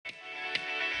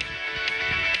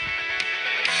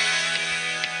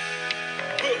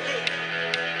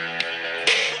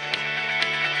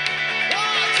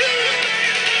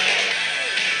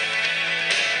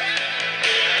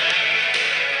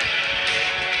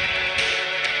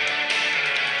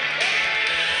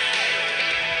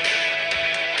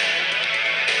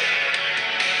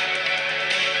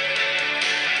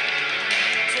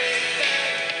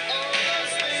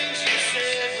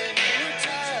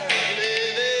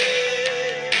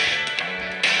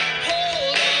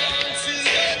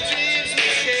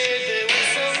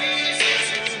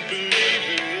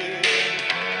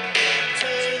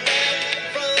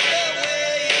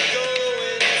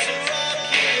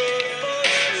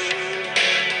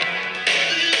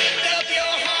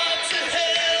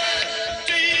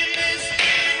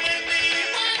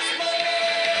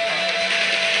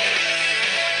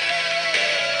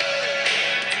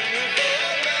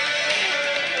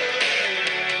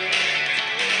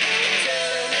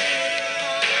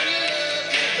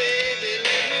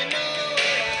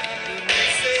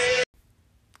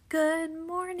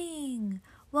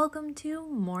welcome to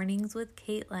Mornings with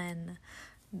Caitlin.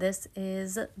 This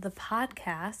is the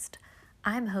podcast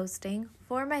I'm hosting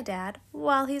for my dad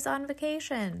while he's on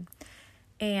vacation.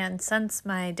 And since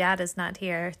my dad is not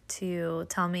here to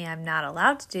tell me I'm not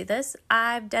allowed to do this,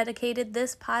 I've dedicated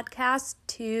this podcast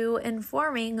to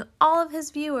informing all of his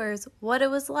viewers what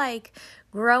it was like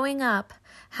growing up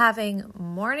having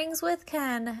Mornings with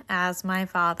Ken as my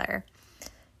father.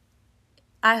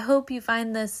 I hope you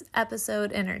find this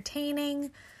episode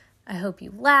entertaining. I hope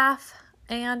you laugh,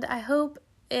 and I hope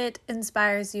it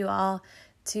inspires you all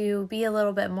to be a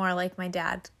little bit more like my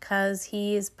dad, because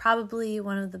he's probably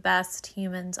one of the best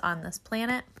humans on this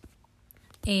planet.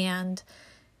 And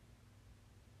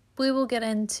we will get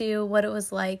into what it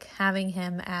was like having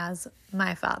him as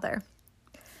my father.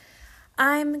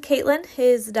 I'm Caitlin,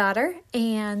 his daughter,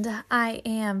 and I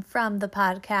am from the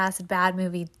podcast Bad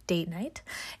Movie Date Night,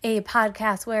 a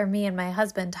podcast where me and my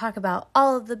husband talk about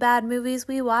all of the bad movies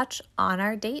we watch on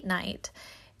our date night.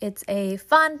 It's a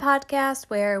fun podcast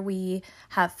where we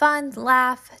have fun,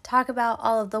 laugh, talk about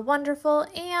all of the wonderful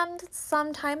and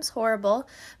sometimes horrible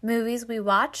movies we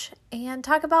watch, and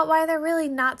talk about why they're really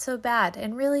not so bad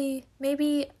and really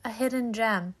maybe a hidden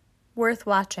gem worth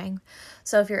watching.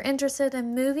 So if you're interested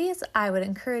in movies, I would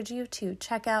encourage you to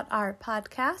check out our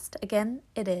podcast. Again,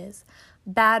 it is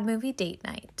Bad Movie Date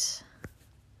Night.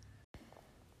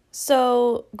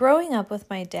 So growing up with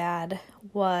my dad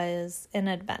was an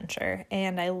adventure,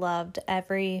 and I loved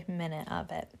every minute of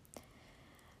it.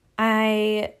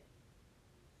 I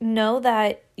know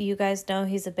that you guys know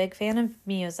he's a big fan of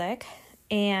music,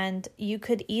 and you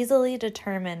could easily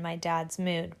determine my dad's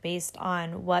mood based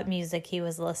on what music he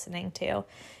was listening to.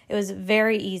 It was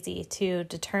very easy to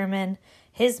determine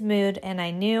his mood, and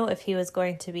I knew if he was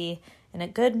going to be in a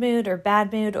good mood or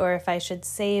bad mood, or if I should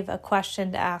save a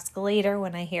question to ask later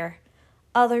when I hear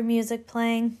other music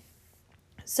playing.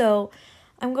 So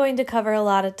I'm going to cover a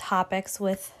lot of topics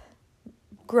with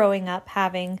growing up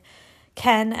having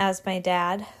Ken as my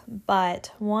dad,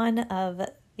 but one of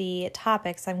the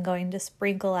topics I'm going to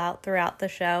sprinkle out throughout the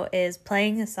show is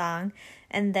playing a song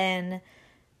and then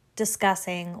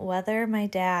discussing whether my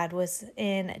dad was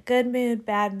in a good mood,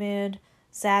 bad mood,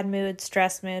 sad mood,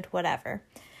 stress mood, whatever.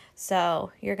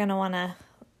 So you're going to want to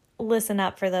listen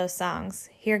up for those songs.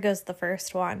 Here goes the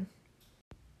first one.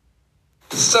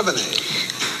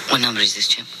 7A. What number is this,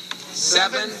 Chip?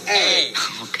 7A.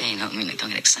 Okay, no, don't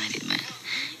get excited, man.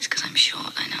 It's because I'm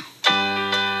short, I know.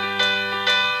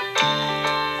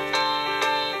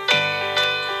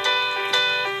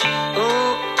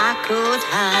 Oh, I could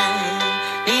hide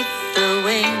neath the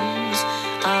wings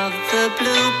of the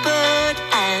bluebird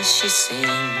as she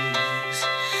sings.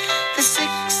 The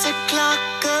 6 o'clock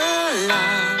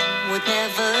alarm would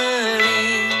never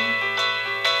ring,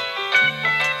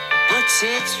 but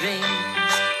it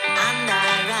rings and I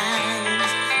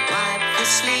rise, wipe the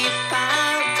sleep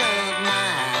out of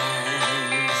my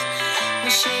eyes. My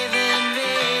shaven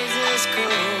razor's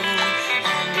cold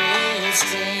and it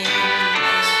stings.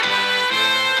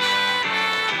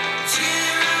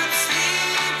 Cheer up,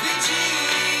 sleepy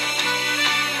Jean.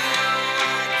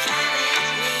 What can it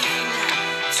mean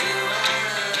to a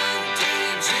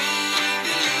daydream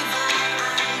believer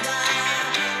and a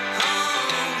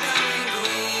homecoming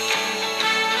queen?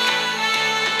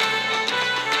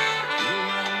 You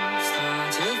once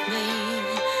thought of me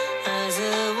as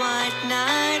a white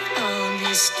knight on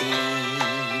his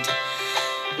steed.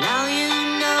 Now you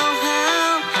know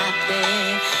how happy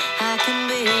I can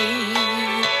be.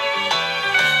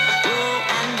 Oh,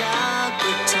 and our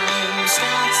good time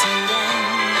starts and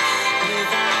ends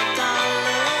without $1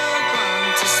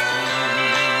 to spend.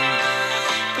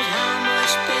 But how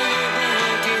much, baby,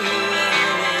 do we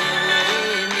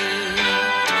really need?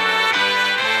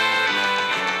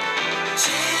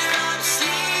 Cheer up,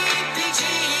 sleepy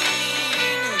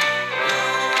Jean.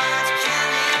 Oh, what can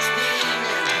it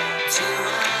mean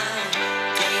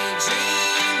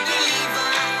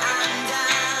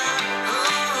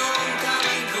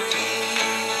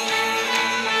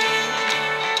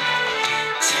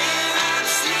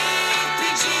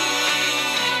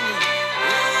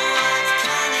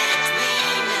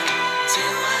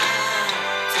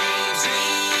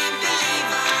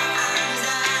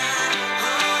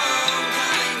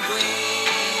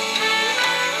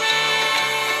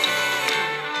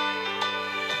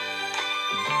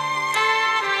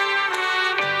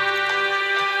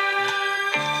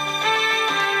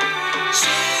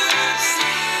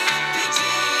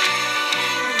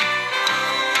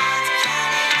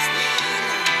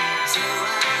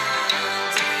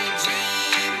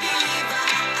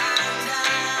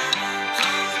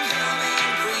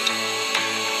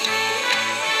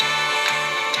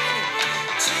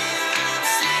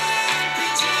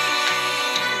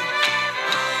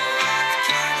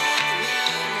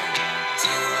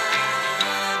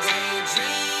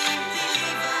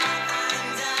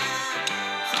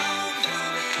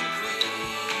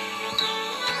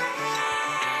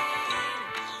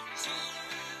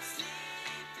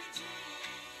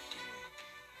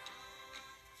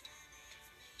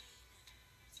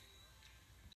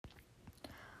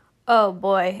Oh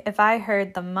boy, if I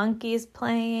heard the Monkees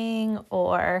playing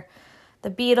or the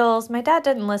Beatles, my dad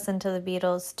didn't listen to the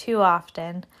Beatles too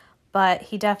often, but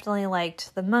he definitely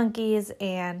liked the Monkees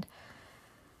and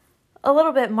a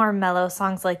little bit more mellow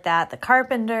songs like that. The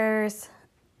Carpenters.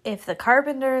 If the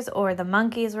Carpenters or the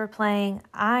Monkees were playing,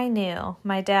 I knew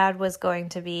my dad was going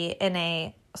to be in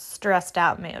a stressed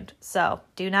out mood. So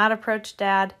do not approach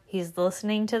Dad. He's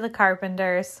listening to the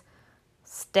Carpenters.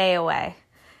 Stay away.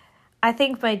 I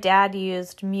think my dad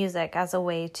used music as a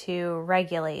way to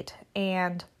regulate,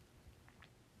 and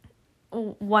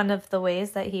one of the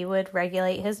ways that he would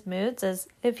regulate his moods is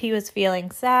if he was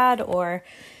feeling sad or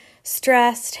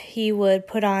stressed, he would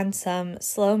put on some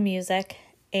slow music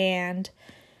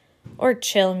or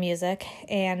chill music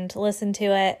and listen to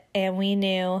it, and we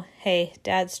knew, hey,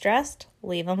 Dad's stressed,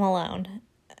 leave him alone.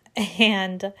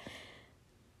 And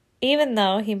even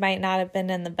though he might not have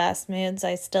been in the best moods,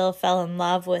 I still fell in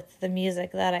love with the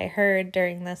music that I heard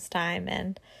during this time.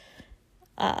 And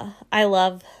I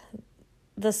love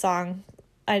the song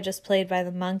I just played by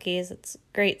the Monkees. It's a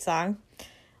great song.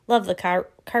 Love the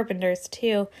Carpenters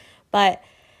too. But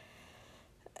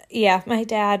yeah, my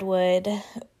dad would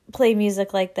play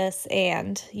music like this,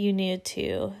 and you need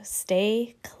to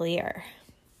stay clear.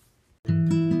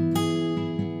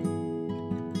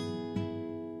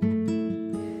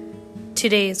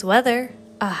 Today's weather,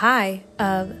 a high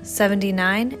of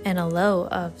 79 and a low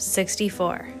of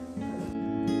 64.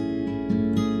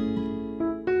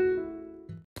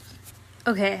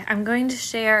 Okay, I'm going to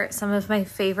share some of my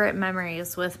favorite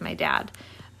memories with my dad.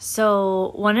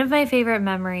 So one of my favorite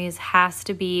memories has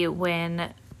to be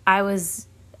when I was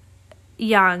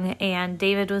young and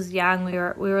David was young. We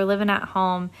were living at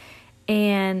home,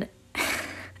 and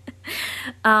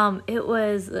it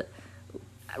was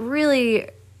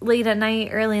really late at night,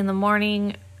 early in the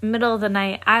morning, middle of the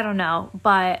night, I don't know,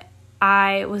 but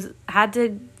I had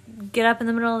to get up in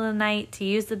the middle of the night to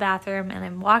use the bathroom, and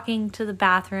I'm walking to the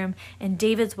bathroom, and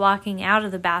David's walking out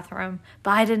of the bathroom,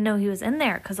 but I didn't know he was in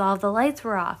there because all the lights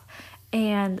were off.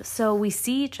 And so we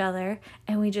see each other,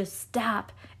 and we just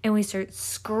stop, and we start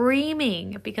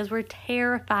screaming because we're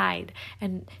terrified,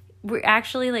 and we're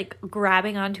actually like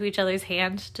grabbing onto each other's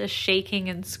hands, just shaking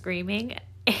and screaming.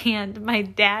 And my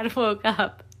dad woke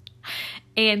up,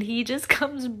 and he just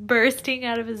comes bursting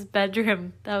out of his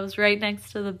bedroom that was right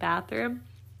next to the bathroom,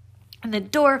 and the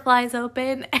door flies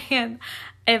open. And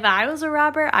if I was a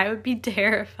robber, I would be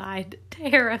terrified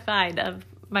of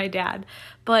my dad.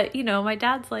 But my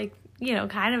dad's like,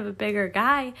 kind of a bigger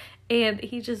guy, and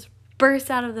he just bursts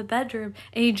out of the bedroom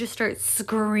and he just starts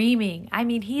screaming. I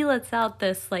mean, he lets out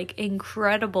this like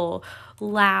incredible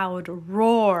loud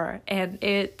roar, and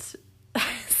it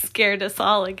scared us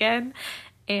all again.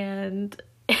 And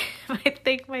I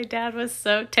think my dad was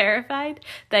so terrified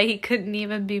that he couldn't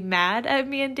even be mad at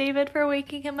me and David for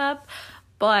waking him up.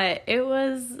 But it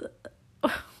was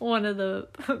one of the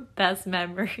best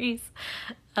memories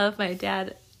of my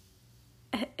dad.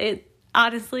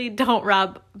 Honestly, don't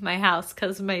rob my house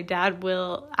because my dad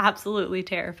will absolutely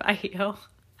terrify you.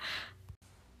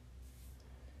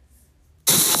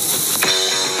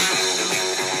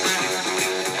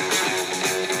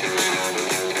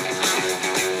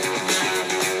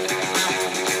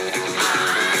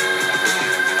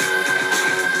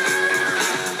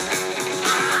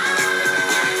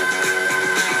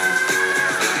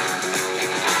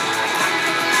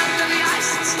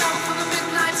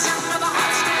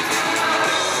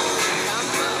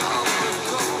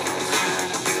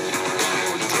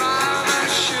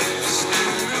 Ships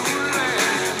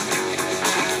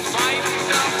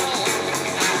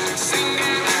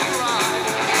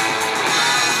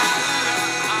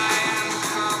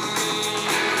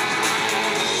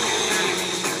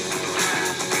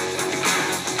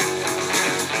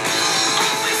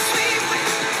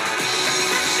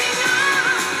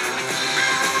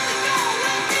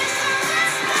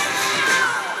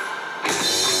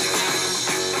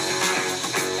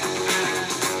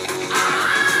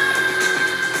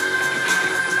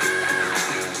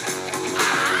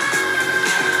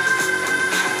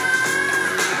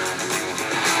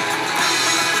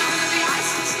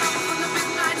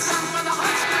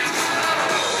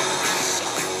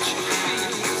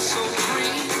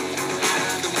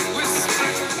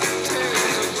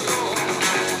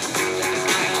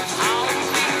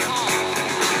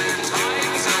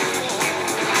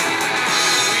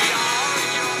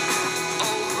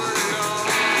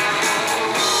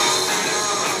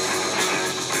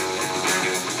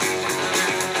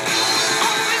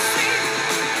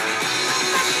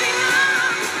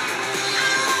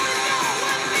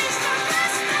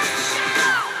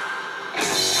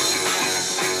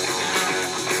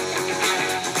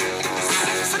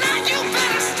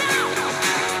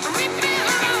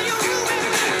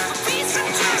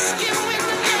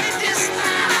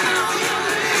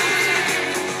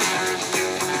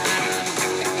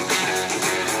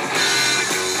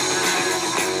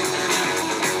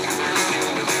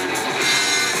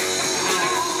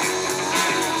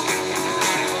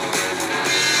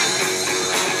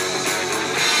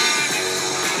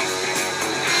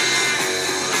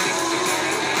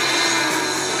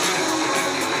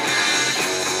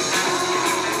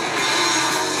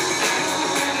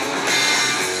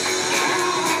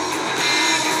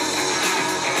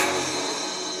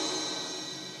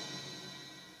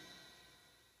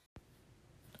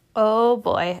Oh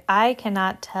boy, I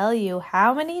cannot tell you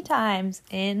how many times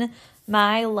in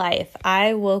my life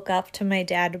I woke up to my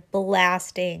dad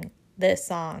blasting this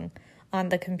song on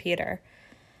the computer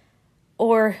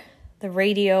or the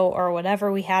radio or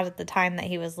whatever we had at the time that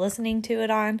he was listening to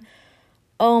it on.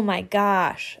 Oh my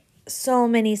gosh, so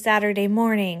many Saturday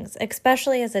mornings,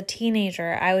 especially as a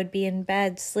teenager, I would be in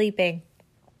bed sleeping.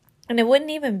 And it wouldn't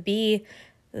even be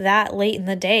that late in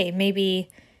the day,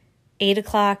 maybe 8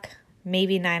 o'clock,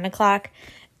 maybe 9 o'clock.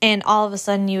 And all of a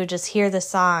sudden you would just hear the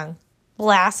song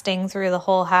blasting through the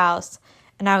whole house.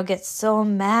 And I would get so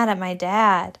mad at my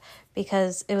dad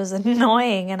because it was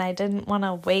annoying and I didn't want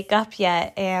to wake up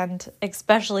yet and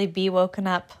especially be woken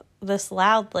up this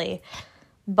loudly.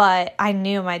 But I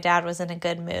knew my dad was in a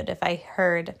good mood if I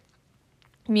heard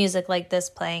music like this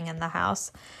playing in the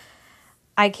house.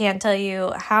 I can't tell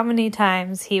you how many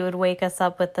times he would wake us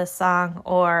up with this song,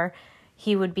 or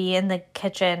he would be in the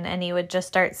kitchen and he would just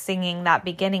start singing that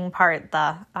beginning part,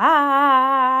 the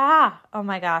ah. Oh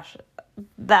my gosh,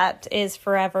 that is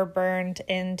forever burned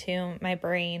into my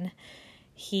brain.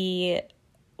 He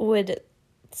would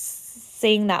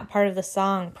sing that part of the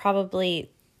song probably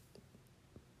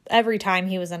every time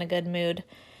he was in a good mood.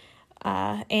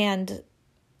 And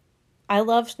I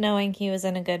loved knowing he was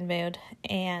in a good mood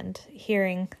and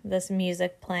hearing this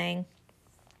music playing.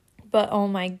 But oh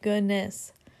my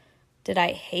goodness, did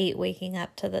I hate waking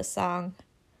up to this song.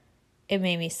 It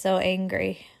made me so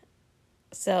angry.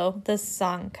 So this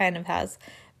song kind of has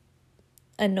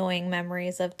annoying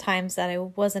memories of times that I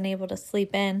wasn't able to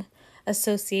sleep in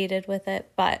associated with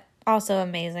it, but also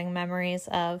amazing memories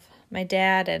of my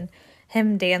dad and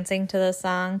him dancing to the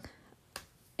song.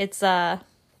 It's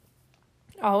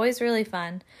always really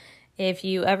fun. If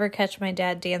you ever catch my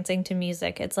dad dancing to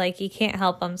music, it's like he can't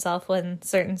help himself when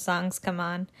certain songs come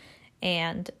on,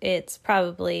 and it's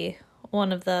probably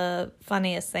one of the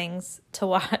funniest things to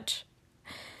watch.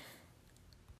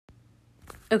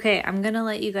 Okay, I'm going to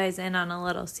let you guys in on a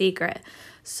little secret.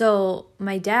 So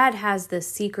my dad has this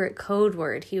secret code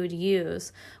word he would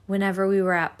use whenever we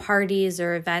were at parties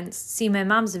or events. See, my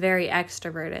mom's very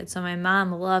extroverted, so my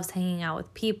mom loves hanging out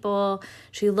with people.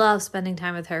 She loves spending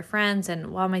time with her friends, and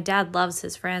while my dad loves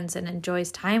his friends and enjoys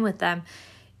time with them,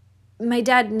 my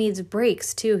dad needs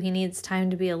breaks too. He needs time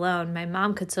to be alone. My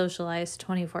mom could socialize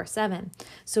 24/7.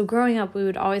 So growing up, we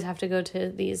would always have to go to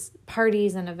these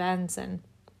parties and events, and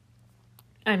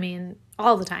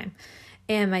all the time.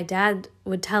 And my dad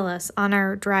would tell us on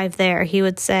our drive there, he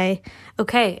would say,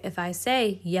 okay, if I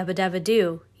say yabba dabba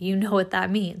do, you know what that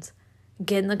means.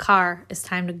 Get in the car, it's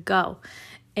time to go.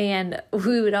 And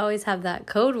we would always have that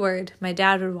code word. My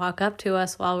dad would walk up to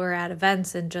us while we were at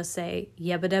events and just say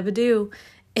yabba dabba do.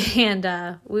 And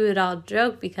we would all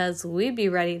joke because we'd be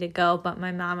ready to go, but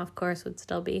my mom, of course, would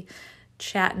still be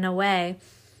chatting away.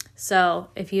 So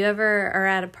if you ever are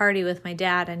at a party with my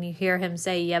dad and you hear him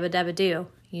say yabba dabba do,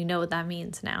 you know what that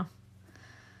means now.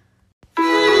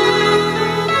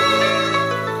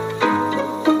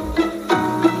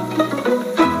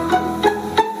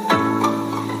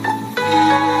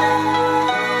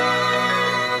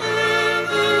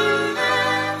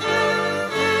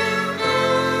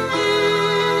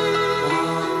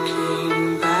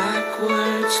 Walking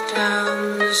backwards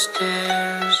down the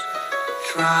stairs,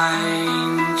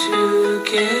 trying to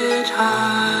get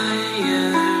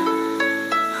higher.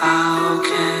 How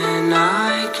can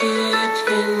I get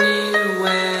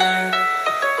anywhere?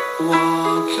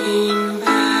 Walking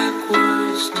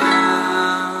backwards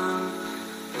down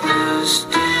the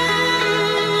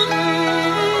stairs,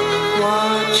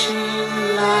 watching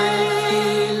life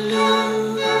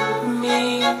elude me,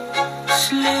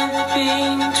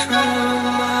 slipping through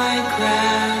my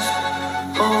grasp.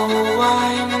 Oh,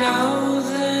 I know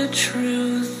the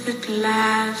truth at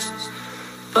last,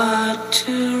 but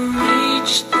to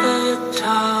reach the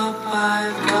top,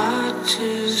 I've got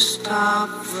to stop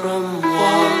from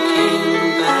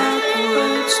walking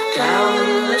backwards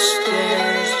down the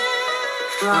stairs,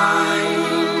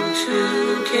 trying to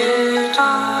get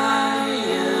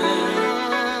higher.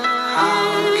 How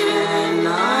can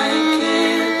I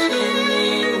get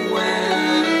anywhere?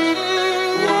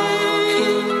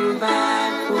 Walking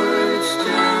backwards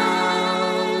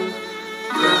down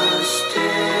the stairs.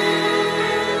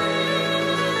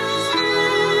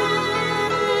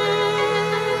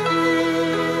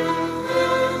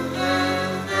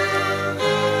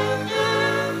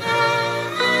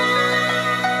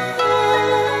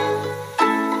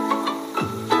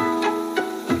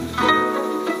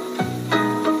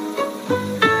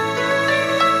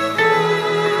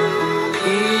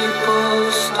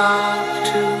 People stop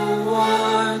to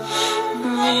watch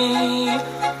me,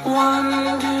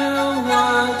 wonder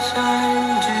what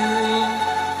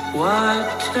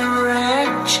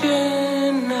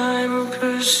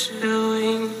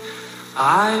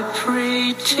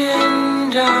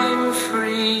pretend I'm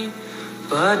free,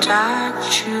 but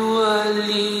actually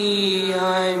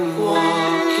I'm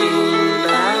walking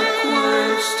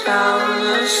backwards down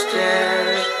the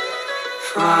stairs,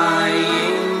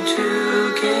 trying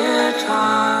to get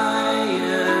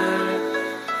higher,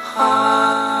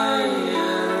 higher.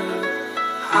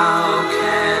 How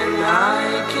can I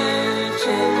get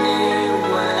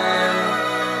anywhere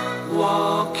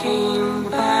walking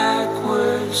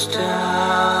backwards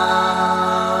down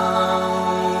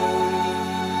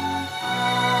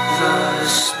the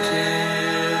stairs?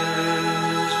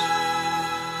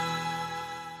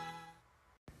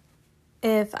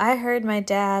 If I heard my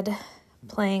dad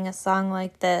playing a song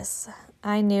like this,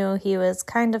 I knew he was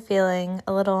kind of feeling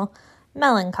a little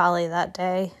melancholy that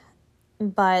day.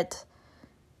 But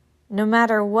no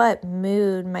matter what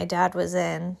mood my dad was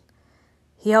in,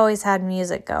 he always had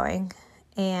music going.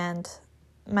 And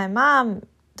my mom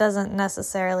doesn't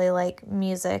necessarily like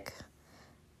music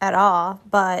at all,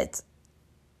 but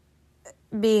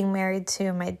being married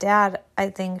to my dad, I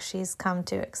think she's come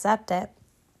to accept it.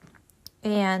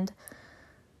 And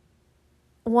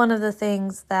one of the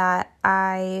things that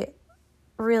I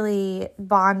really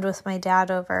bond with my dad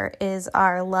over is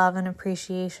our love and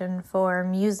appreciation for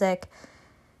music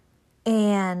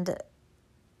and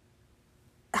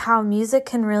how music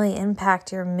can really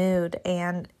impact your mood.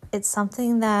 And it's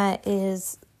something that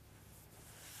is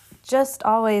just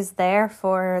always there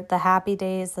for the happy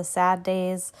days, the sad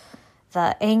days,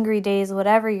 the angry days,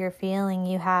 whatever you're feeling,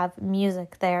 you have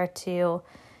music there to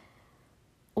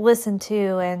listen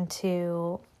to and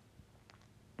to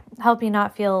help you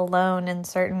not feel alone in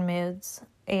certain moods.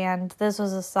 And this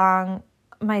was a song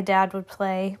my dad would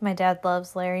play. My dad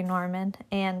loves Larry Norman,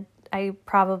 and I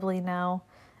probably know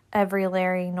every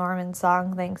Larry Norman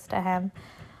song thanks to him.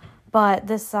 But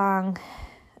this song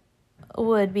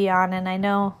would be on, and I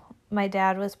know my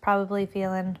dad was probably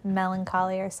feeling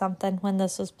melancholy or something when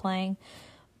this was playing,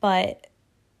 but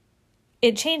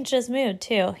it changed his mood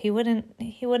too. He wouldn't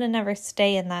never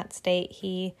stay in that state.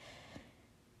 He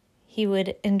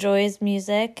would enjoy his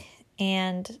music,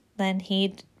 and then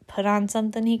he'd put on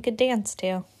something he could dance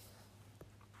to.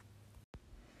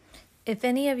 If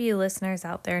any of you listeners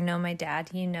out there know my dad,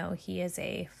 you know he is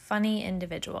a funny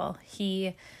individual.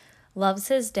 He loves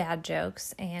his dad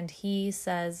jokes, and he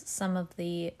says some of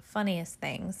the funniest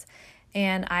things.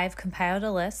 And I've compiled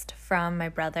a list from my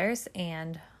brothers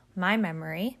and my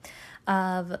memory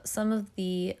of some of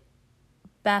the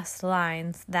best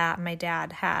lines that my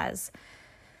dad has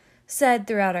said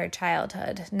throughout our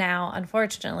childhood. Now,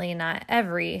 unfortunately, not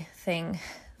everything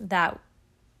that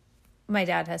my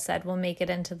dad has said will make it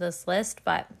into this list,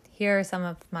 but here are some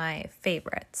of my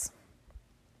favorites.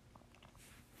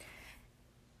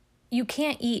 You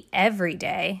can't eat every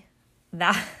day.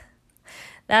 That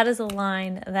is a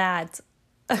line that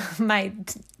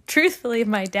truthfully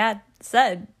my dad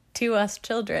said to us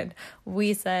children.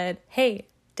 We said, "Hey,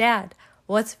 Dad,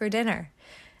 what's for dinner?"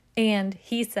 And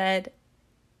he said,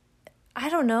 "I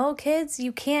don't know, kids,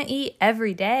 you can't eat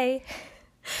every day."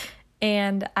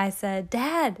 And I said,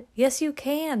 "Dad, yes you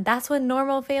can. That's what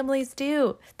normal families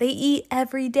do. They eat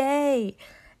every day."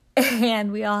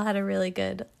 And we all had a really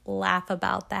good laugh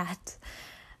about that.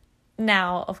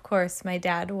 Now, of course, my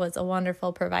dad was a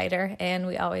wonderful provider, and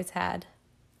we always had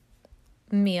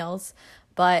meals,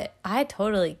 but I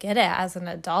totally get it as an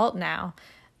adult now.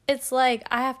 It's like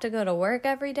I have to go to work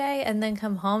every day and then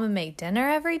come home and make dinner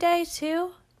every day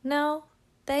too? No,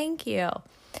 thank you.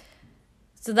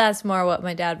 So that's more what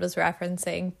my dad was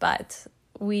referencing, but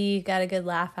we got a good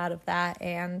laugh out of that,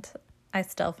 and I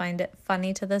still find it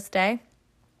funny to this day.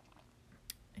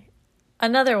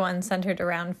 Another one centered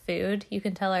around food. You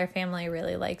can tell our family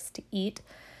really likes to eat.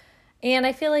 And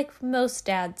I feel like most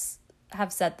dads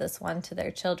have said this one to their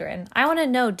children. I want to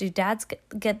know, do dads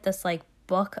get this like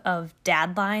book of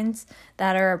dad lines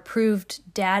that are approved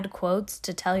dad quotes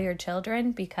to tell your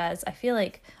children? Because I feel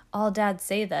like all dads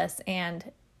say this,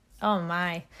 and oh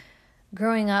my,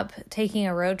 growing up taking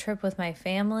a road trip with my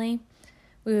family,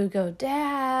 we would go,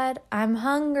 "Dad, I'm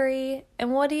hungry."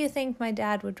 And what do you think my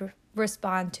dad would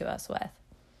respond to us with?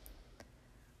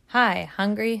 "Hi,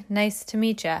 hungry? Nice to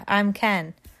meet you. I'm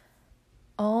Ken."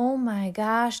 Oh my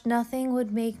gosh, nothing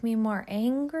would make me more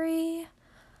angry.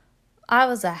 I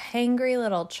was a hangry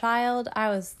little child. I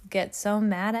was get so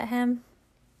mad at him.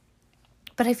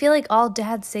 But I feel like all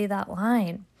dads say that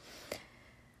line.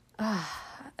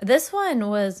 This one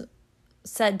was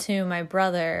said to my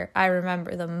brother, I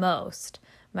remember the most,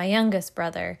 my youngest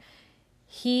brother.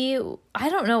 I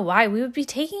don't know why, we would be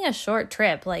taking a short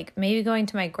trip, like maybe going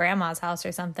to my grandma's house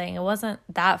or something. It wasn't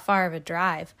that far of a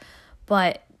drive,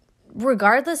 but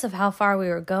regardless of how far we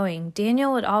were going,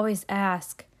 Daniel would always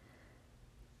ask,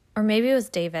 or maybe it was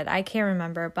David, I can't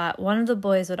remember, but one of the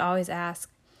boys would always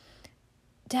ask,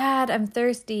 Dad, I'm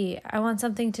thirsty. I want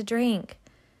something to drink.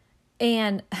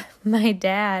 And my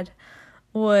dad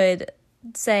would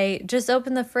say, just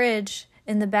open the fridge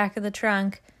in the back of the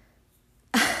trunk.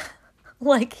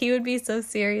 Like, he would be so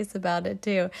serious about it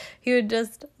too. He would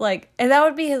just and that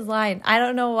would be his line. I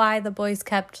don't know why the boys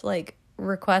kept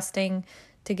requesting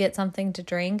to get something to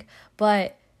drink,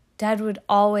 but Dad would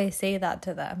always say that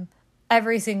to them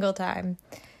every single time.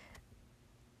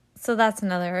 So that's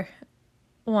another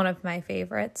one of my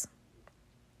favorites.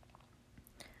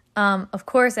 Of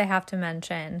course, I have to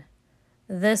mention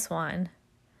this one.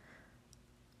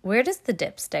 Where does the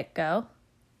dipstick go?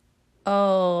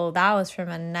 Oh, that was from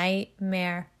A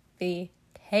Nightmare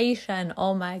Vacation.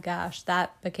 Oh my gosh,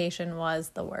 that vacation was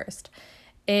the worst.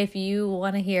 If you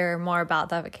want to hear more about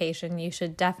that vacation, you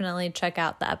should definitely check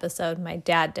out the episode my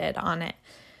dad did on it.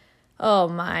 Oh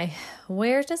my,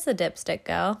 where does the dipstick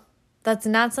go? That's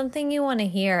not something you want to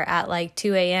hear at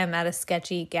 2 a.m. at a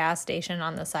sketchy gas station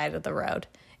on the side of the road.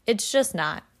 It's just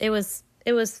not. It was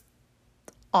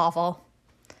awful.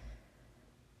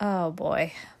 Oh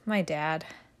boy, my dad.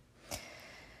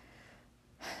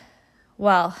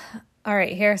 Well, all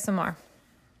right, here's some more.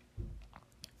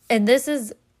 And this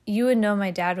is, you would know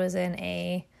my dad was in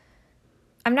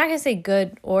I'm not going to say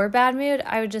good or bad mood.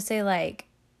 I would just say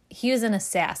he was in a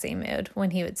sassy mood when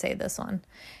he would say this one.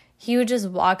 He would just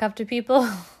walk up to people,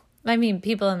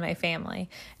 people in my family,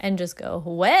 and just go,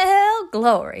 well,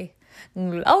 glory,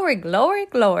 glory, glory,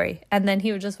 glory. And then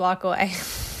he would just walk away.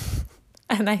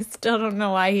 And I still don't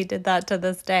know why he did that to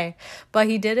this day, but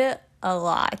he did it a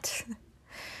lot.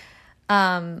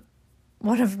 One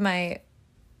of my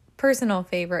personal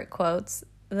favorite quotes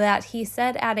that he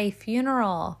said at a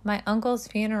funeral, my uncle's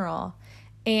funeral.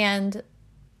 And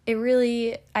it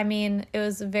really, it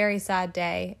was a very sad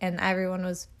day and everyone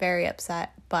was very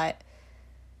upset, but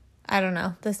I don't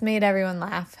know, this made everyone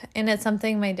laugh. And it's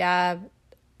something my dad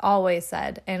always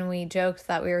said, and we joked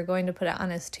that we were going to put it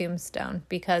on his tombstone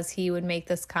because he would make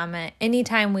this comment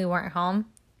anytime we weren't home,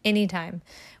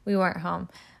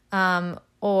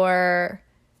 or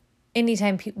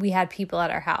anytime we had people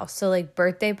at our house. So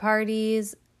birthday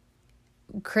parties,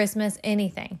 Christmas,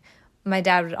 anything. My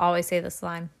dad would always say this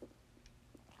line.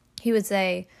 He would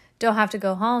say, don't have to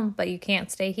go home, but you can't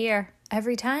stay here,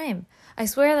 every time. I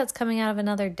swear that's coming out of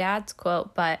another dad's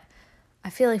quote, but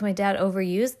I feel like my dad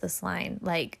overused this line.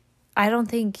 I don't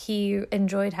think he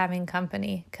enjoyed having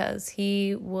company because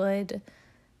he would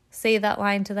say that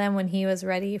line to them when he was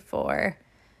ready for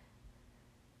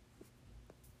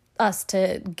us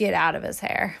to get out of his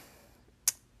hair.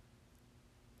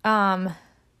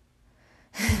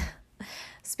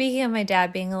 Speaking of my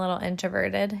dad being a little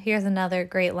introverted, here's another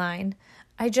great line.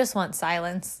 I just want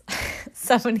silence.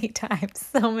 So many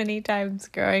times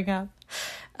growing up.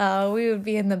 We would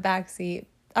be in the backseat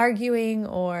arguing,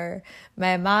 or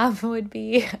my mom would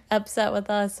be upset with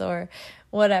us or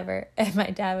whatever. And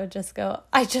my dad would just go,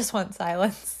 I just want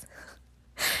silence.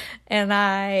 And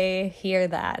I hear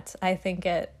that. I think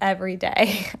it every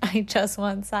day. I just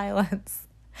want silence.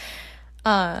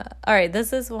 All right,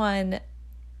 this is one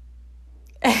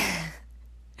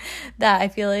that I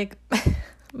feel like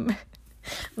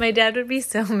my dad would be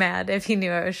so mad if he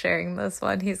knew I was sharing this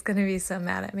one. He's going to be so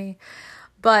mad at me.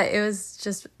 But it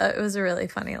was a really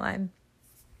funny line.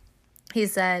 He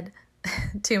said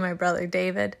to my brother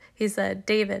David,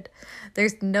 David,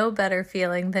 there's no better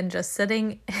feeling than just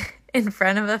sitting in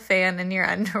front of a fan in your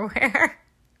underwear.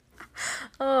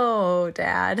 Oh,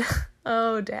 Dad.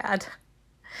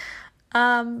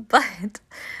 But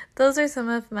those are some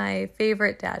of my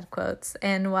favorite dad quotes.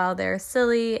 And while they're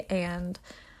silly and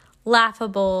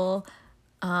laughable,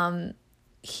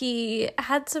 he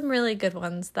had some really good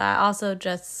ones that also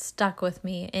just stuck with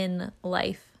me in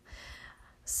life.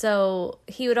 So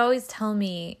he would always tell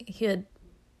me,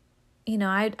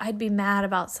 I'd be mad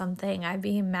about something. I'd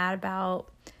be mad about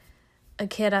a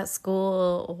kid at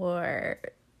school or,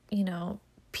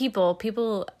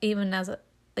 people, even as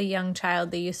a young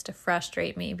child, they used to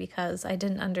frustrate me because I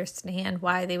didn't understand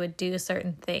why they would do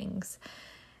certain things.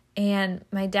 And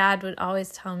my dad would always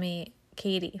tell me,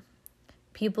 Katie,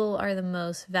 people are the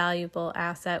most valuable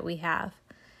asset we have.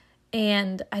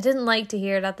 And I didn't like to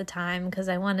hear it at the time because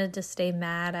I wanted to stay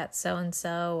mad at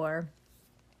so-and-so or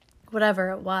whatever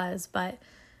it was. But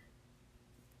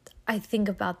I think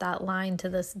about that line to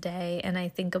this day, and I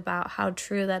think about how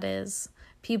true that is.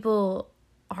 People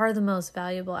are the most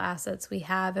valuable assets we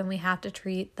have, and we have to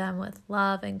treat them with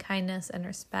love and kindness and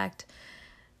respect.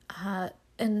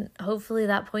 And hopefully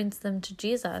that points them to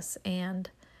Jesus. And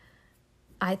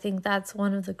I think that's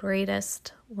one of the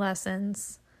greatest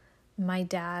lessons my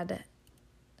dad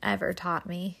ever taught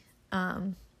me.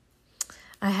 I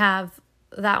have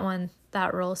that one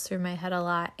that rolls through my head a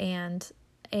lot, and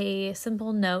a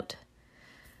simple note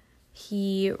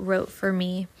he wrote for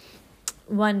me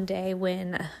one day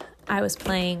when I was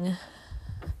playing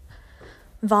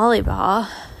volleyball.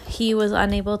 He was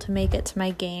unable to make it to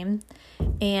my game,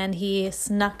 and he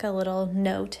snuck a little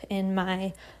note in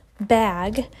my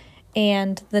bag,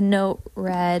 and the note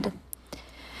read,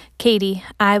 "Katie,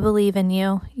 I believe in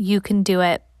you. You can do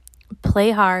it.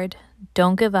 Play hard.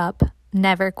 Don't give up.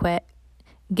 Never quit.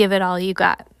 Give it all you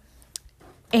got."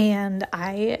 And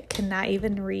I cannot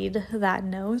even read that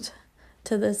note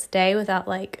to this day without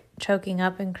like choking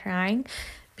up and crying,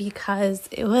 because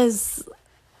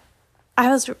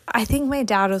I think my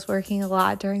dad was working a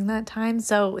lot during that time,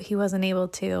 so he wasn't able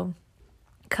to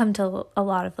come to a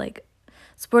lot of like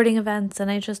sporting events, and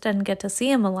I just didn't get to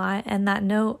see him a lot. And that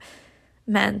note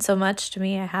meant so much to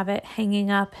me. I have it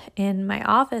hanging up in my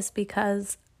office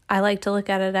because I like to look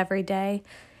at it every day.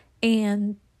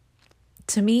 And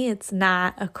to me, it's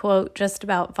not a quote just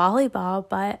about volleyball,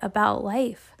 but about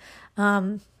life.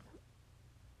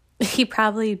 He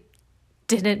probably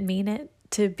didn't mean it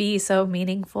to be so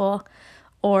meaningful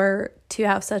or to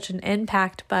have such an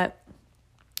impact, but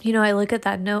I look at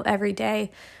that note every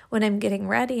day when I'm getting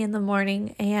ready in the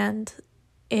morning, and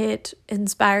it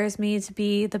inspires me to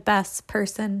be the best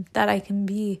person that I can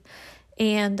be.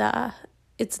 And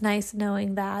it's nice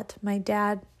knowing that my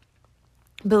dad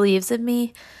believes in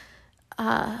me.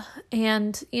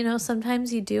 And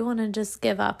sometimes you do want to just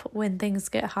give up when things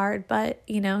get hard, but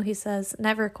he says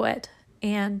never quit.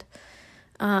 And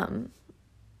I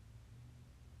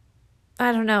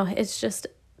don't know, it's just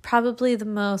probably the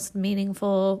most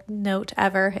meaningful note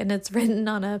ever, and it's written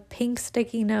on a pink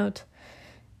sticky note,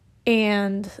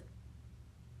 and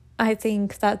I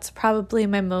think that's probably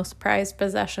my most prized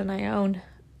possession I own.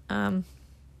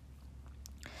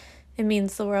 It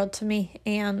means the world to me,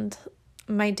 and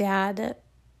my dad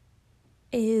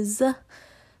is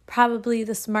probably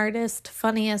the smartest,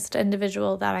 funniest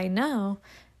individual that I know.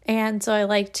 And so I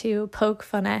like to poke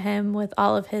fun at him with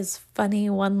all of his funny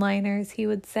one-liners he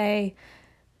would say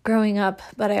growing up.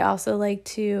 But I also like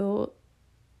to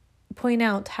point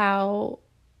out how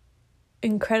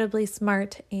incredibly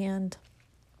smart and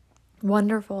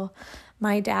wonderful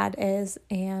my dad is,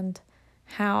 and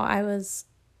how I was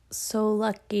so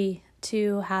lucky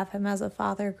to have him as a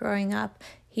father growing up.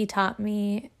 He taught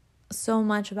me so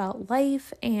much about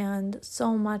life and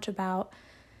so much about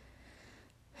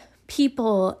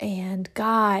people and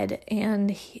God,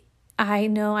 and I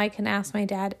know I can ask my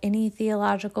dad any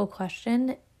theological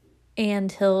question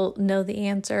and he'll know the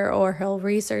answer, or he'll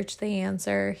research the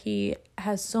answer. He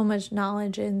has so much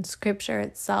knowledge in scripture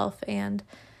itself, and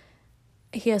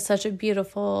he has such a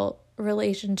beautiful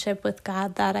relationship with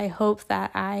God that I hope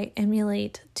that I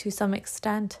emulate to some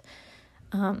extent.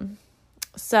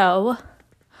 So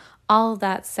all of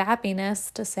that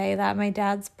sappiness to say that my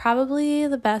dad's probably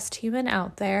the best human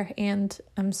out there, and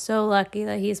I'm so lucky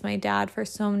that he's my dad for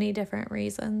so many different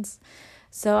reasons.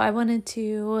 So I wanted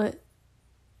to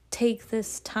take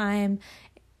this time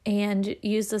and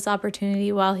use this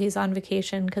opportunity while he's on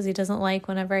vacation, because he doesn't like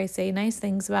whenever I say nice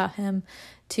things about him,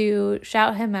 to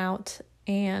shout him out.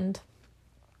 And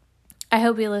I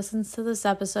hope he listens to this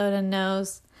episode and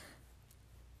knows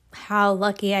how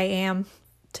lucky I am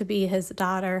to be his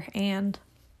daughter, and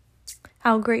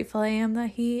how grateful I am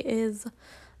that he is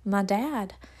my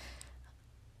dad.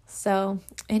 So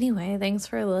anyway, thanks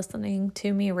for listening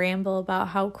to me ramble about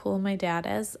how cool my dad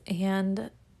is.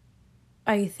 And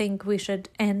I think we should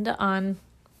end on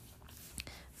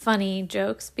funny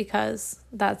jokes, because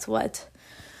that's what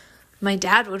my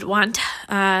dad would want.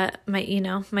 My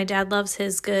dad loves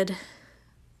his good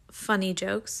funny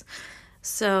jokes.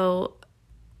 So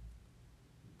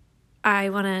I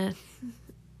want to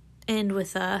end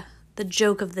with the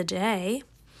joke of the day.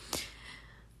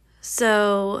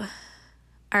 So,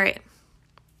 all right.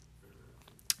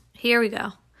 Here we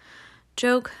go.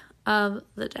 Joke of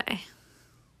the day.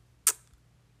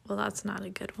 Well, that's not a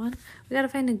good one. We got to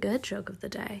find a good joke of the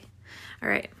day. All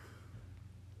right.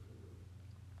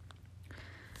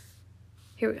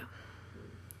 Here we go.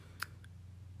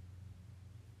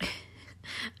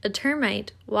 A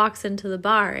termite walks into the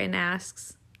bar and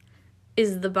asks,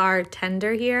 "Is the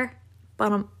bartender here?"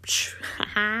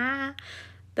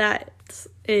 That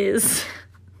is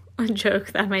a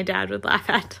joke that my dad would laugh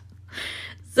at.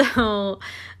 So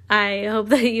I hope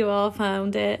that you all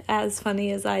found it as funny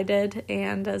as I did,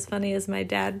 and as funny as my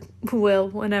dad will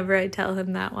whenever I tell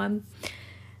him that one.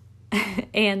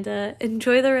 And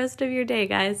enjoy the rest of your day,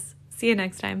 guys. See you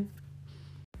next time.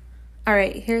 All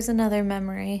right, here's another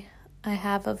memory I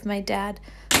have of my dad.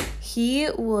 He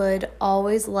would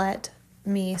always let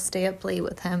me stay up late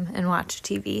with him and watch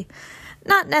TV.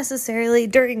 Not necessarily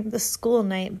during the school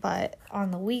night, but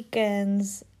on the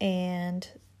weekends and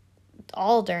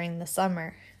all during the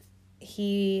summer.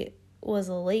 He was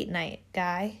a late night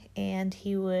guy, and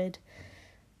he would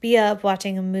be up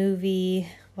watching a movie,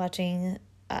 watching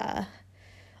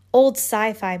old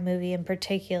sci-fi movie in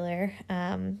particular.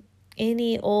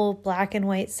 Any old black and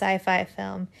white sci-fi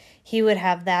film, he would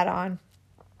have that on.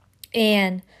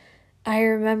 And I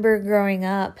remember growing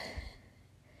up,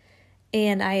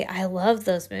 and I love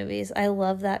those movies. I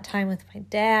love that time with my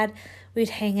dad. We'd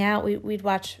hang out, we'd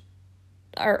watch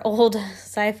our old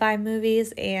sci-fi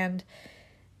movies, and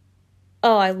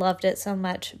I loved it so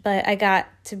much. But I got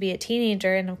to be a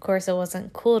teenager, and of course it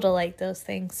wasn't cool to like those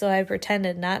things, so I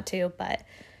pretended not to, but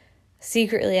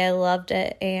secretly I loved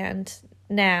it. And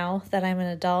now that I'm an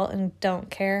adult and don't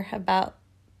care about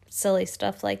silly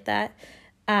stuff like that,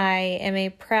 I am a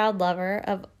proud lover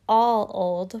of all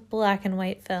old black and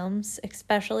white films,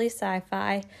 especially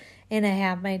sci-fi, and I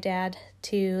have my dad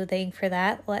to thank for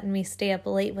that, letting me stay up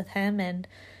late with him and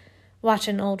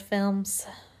watching old films.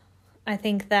 I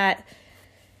think that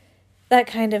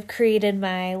kind of created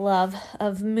my love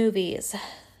of movies.